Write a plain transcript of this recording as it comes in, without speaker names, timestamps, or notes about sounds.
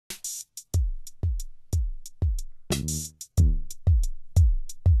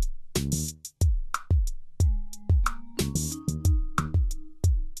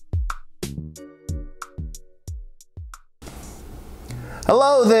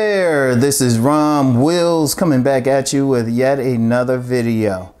Hello there, this is Rom Wills coming back at you with yet another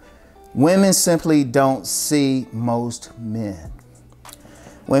video. Women simply don't see most men.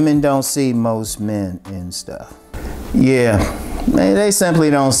 Women don't see most men and stuff. Yeah, they simply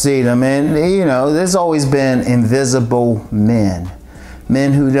don't see them. And you know, there's always been invisible men.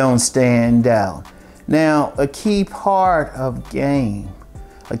 Men who don't stand out. Now, a key part of game,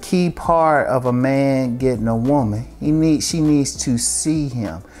 a key part of a man getting a woman, she needs to see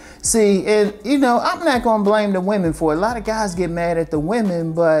him. See, and you know, I'm not gonna blame the women for it. A lot of guys get mad at the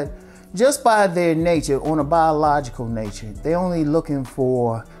women, but just by their nature, on a biological nature, they're only looking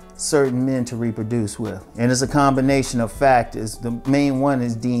for certain men to reproduce with. And it's a combination of factors. The main one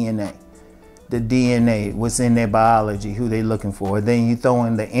is DNA. The DNA, what's in their biology, who they're looking for. Then you throw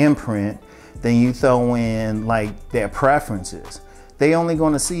in the imprint, then you throw in like their preferences. They only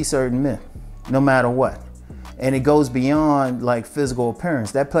gonna see certain men, no matter what. And it goes beyond like physical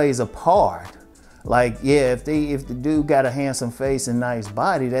appearance. That plays a part. Like, yeah, if the dude got a handsome face and nice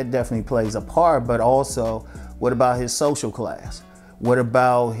body, that definitely plays a part. But also, what about his social class? What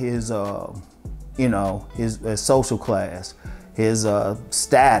about his, you know, his social class, his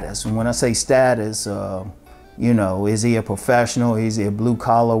status? And when I say status, you know, is he a professional? Is he a blue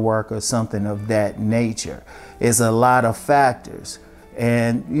collar worker? Something of that nature. It's a lot of factors.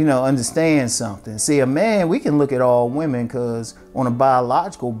 And, you know, understand something. See, a man, we can look at all women because on a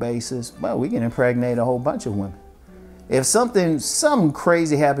biological basis, well, we can impregnate a whole bunch of women. If something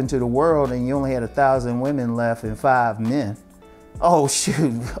crazy happened to the world and you only had 1,000 women left and 5 men, oh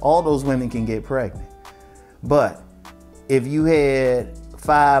shoot, all those women can get pregnant. But if you had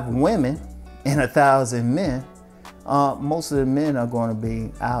 5 women and 1,000 men, most of the men are going to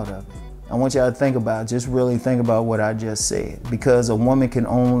be out of it. I want y'all to think about, just really think about what I just said, because a woman can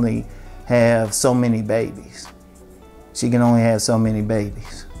only have so many babies. She can only have so many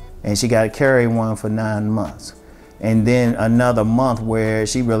babies, and she got to carry one for 9 months. And then another month where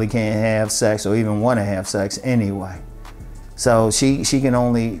she really can't have sex or even want to have sex anyway. So she can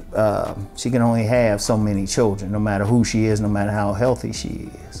only have so many children, no matter who she is, no matter how healthy she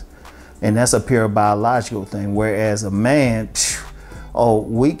is. And that's a pure biological thing. Whereas a man, oh,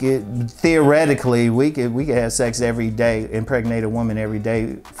 we could theoretically we could have sex every day, impregnate a woman every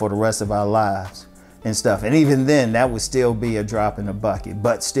day for the rest of our lives and stuff. And even then, that would still be a drop in the bucket.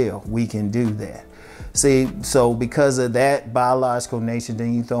 But still, we can do that. See, so because of that biological nature,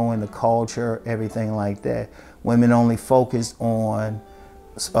 then you throw in the culture, everything like that. Women only focus on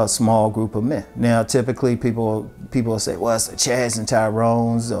a small group of men. Now, typically people say, well, it's the Chads and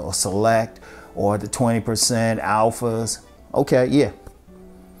Tyrones or Select or the 20% alphas. Okay, yeah.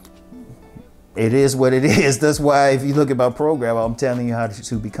 It is what it is. That's why if you look at my program, I'm telling you how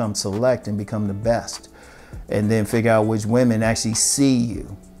to become select and become the best. And then figure out which women actually see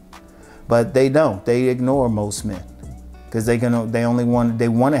you. But they don't. They ignore most men. Because they want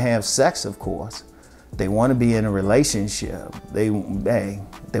to have sex, of course. They want to be in a relationship. They want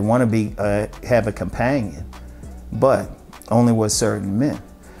to have a companion, but only with certain men.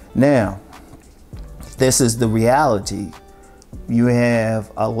 Now, this is the reality. You have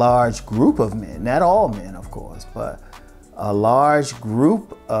a large group of men, not all men, of course, but a large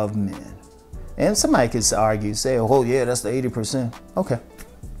group of men. And somebody could argue, say, oh yeah, that's the 80%. Okay.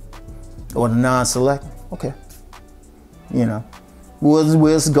 Or the non-select. Okay. You know. We'll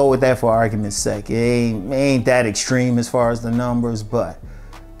just go with that for argument's sake. It ain't that extreme as far as the numbers, but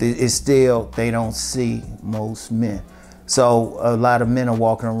it's still, they don't see most men. So a lot of men are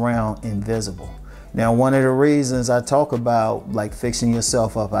walking around invisible. Now, one of the reasons I talk about like fixing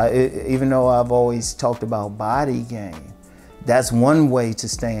yourself up, even though I've always talked about body game, that's one way to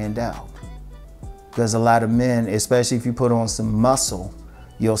stand out. Because a lot of men, especially if you put on some muscle,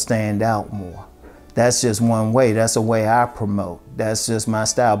 you'll stand out more. That's just one way. That's a way I promote. That's just my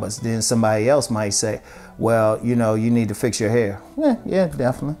style. But then somebody else might say, well, you know, you need to fix your hair. Yeah,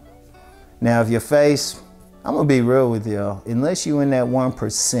 definitely. Now, if your face, I'm going to be real with y'all. Unless you're in that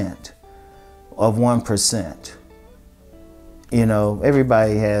 1% of 1%, you know,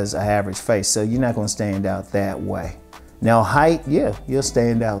 everybody has an average face. So you're not going to stand out that way. Now, height, yeah, you'll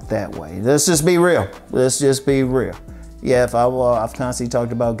stand out that way. Let's just be real. Let's just be real. Yeah, I've constantly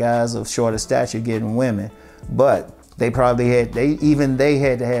talked about guys of shorter stature getting women, but they probably had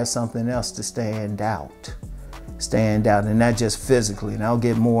to have something else to stand out, and not just physically. And I'll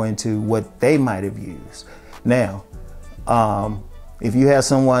get more into what they might have used. Now, if you have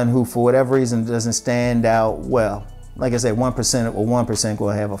someone who, for whatever reason, doesn't stand out well, like I said, 1% or 1% will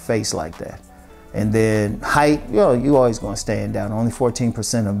have a face like that. And then height, you know, you always gonna stand out. Only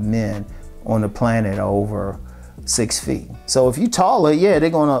 14% of men on the planet are over 6 feet. So if you're taller, yeah, they're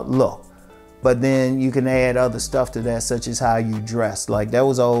gonna look. But then you can add other stuff to that, such as how you dress. Like that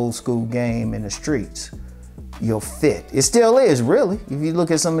was an old school game in the streets. Your fit. It still is, really. If you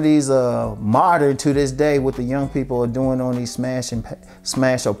look at some of these modern to this day, what the young people are doing on these smash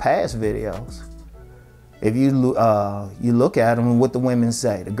or pass videos. If you look at them, what the women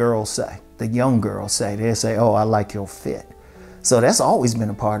say, the girls say, the young girls say, they say, oh, I like your fit. So that's always been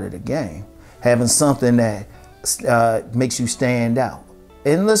a part of the game. Having something that makes you stand out.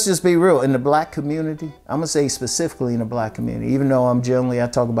 And let's just be real, in the black community, I'm gonna say specifically in the black community, even though I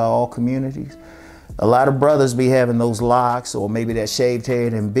talk about all communities, a lot of brothers be having those locks or maybe that shaved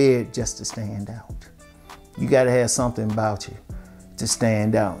head and beard just to stand out. You gotta have something about you to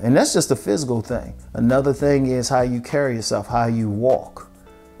stand out. And that's just a physical thing. Another thing is how you carry yourself, how you walk,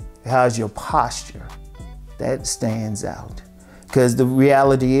 how's your posture. That stands out. Because the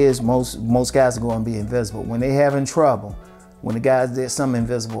reality is most guys are gonna be invisible. When they having trouble, when the guys, there's something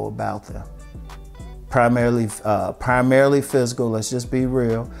invisible about them. Primarily physical, let's just be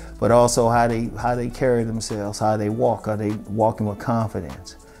real, but also how they carry themselves, how they walk, are they walking with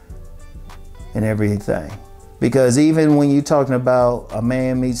confidence and everything. Because even when you're talking about a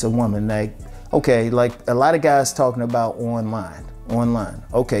man meets a woman, like, okay, like a lot of guys talking about online,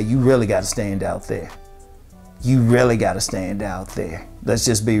 okay, you really got to stand out there. You really got to stand out there. Let's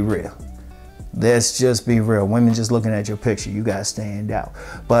just be real. Let's just be real. Women just looking at your picture, you got to stand out.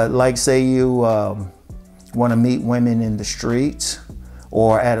 But like say you want to meet women in the streets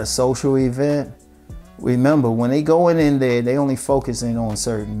or at a social event, remember when they go in there, they only focusing on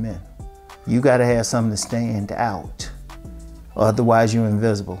certain men. You got to have something to stand out, otherwise you're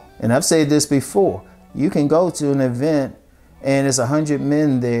invisible. And I've said this before, you can go to an event and it's 100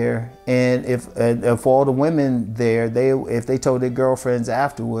 men there, and if all the women there, if they told their girlfriends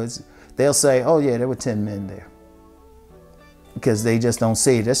afterwards, they'll say, oh yeah, there were 10 men there. Because they just don't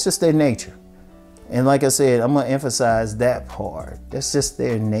see it. That's just their nature. And like I said, I'm gonna emphasize that part. That's just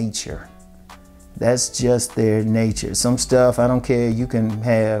their nature. That's just their nature. Some stuff, I don't care, you can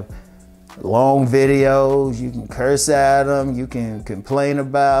have long videos, you can curse at them, you can complain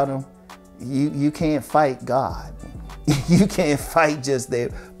about them. You can't fight God. You can't fight just their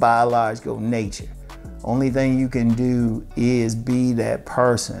biological nature. Only thing you can do is be that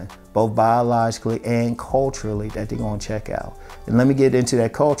person, both biologically and culturally, that they're gonna check out. And let me get into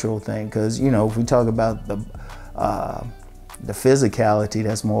that cultural thing, because you know, if we talk about the physicality,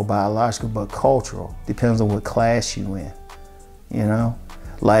 that's more biological, but cultural depends on what class you in. You know,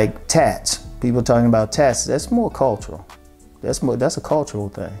 like tats. People talking about tats. That's more cultural. That's a cultural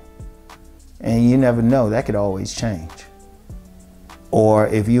thing, and you never know. That could always change. Or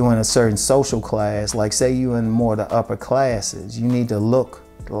if you're in a certain social class, like say you're in more the upper classes, you need to look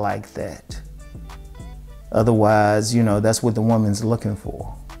like that. Otherwise, you know, that's what the woman's looking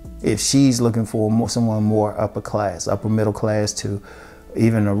for. If she's looking for someone more upper class, upper middle class to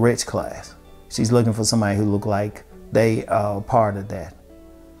even a rich class, she's looking for somebody who look like they are part of that.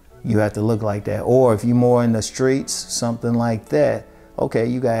 You have to look like that. Or if you're more in the streets, something like that, okay,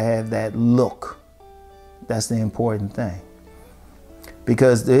 you gotta have that look. That's the important thing.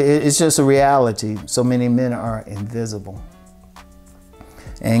 Because it's just a reality. So many men are invisible.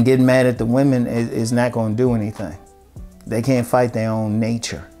 And getting mad at the women is not going to do anything. They can't fight their own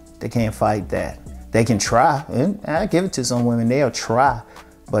nature. They can't fight that. They can try. And I give it to some women. They'll try,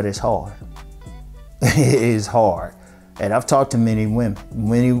 but it's hard. It is hard. And I've talked to many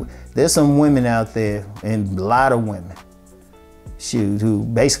women. There's some women out there, and a lot of women, shoot, who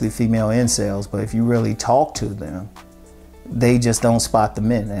basically female incels, but if you really talk to them, they just don't spot the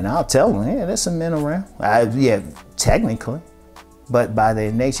men. And I'll tell them, yeah, there's some men around. Yeah, technically. But by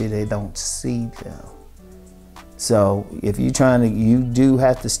their nature, they don't see them. So if you're trying to, you do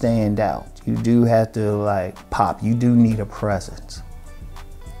have to stand out. You do have to like pop. You do need a presence.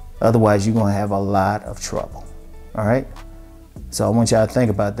 Otherwise, you're gonna have a lot of trouble, all right? So I want y'all to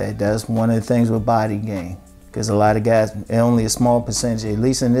think about that. That's one of the things with body gain. Because a lot of guys, only a small percentage, at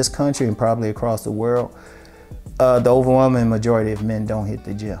least in this country and probably across the world, the overwhelming majority of men don't hit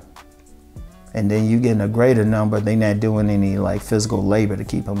the gym. And then you getting a greater number, they're not doing any like physical labor to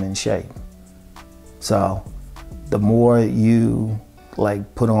keep them in shape. So the more you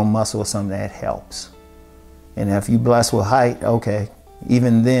like put on muscle or something, that helps. And if you blessed with height, okay,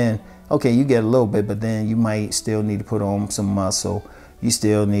 even then, okay, you get a little bit, but then you might still need to put on some muscle. You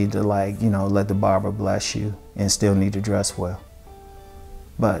still need to like, you know, let the barber bless you and still need to dress well.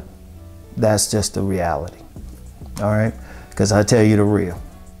 But that's just the reality. All right, because I tell you the real.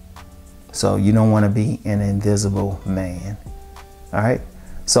 So you don't want to be an invisible man. All right.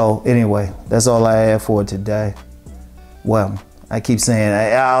 So anyway, that's all I have for today. Well, I keep saying,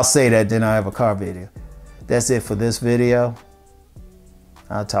 I'll say that, then I have a car video. That's it for this video.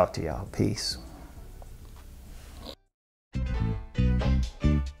 I'll talk to y'all. Peace.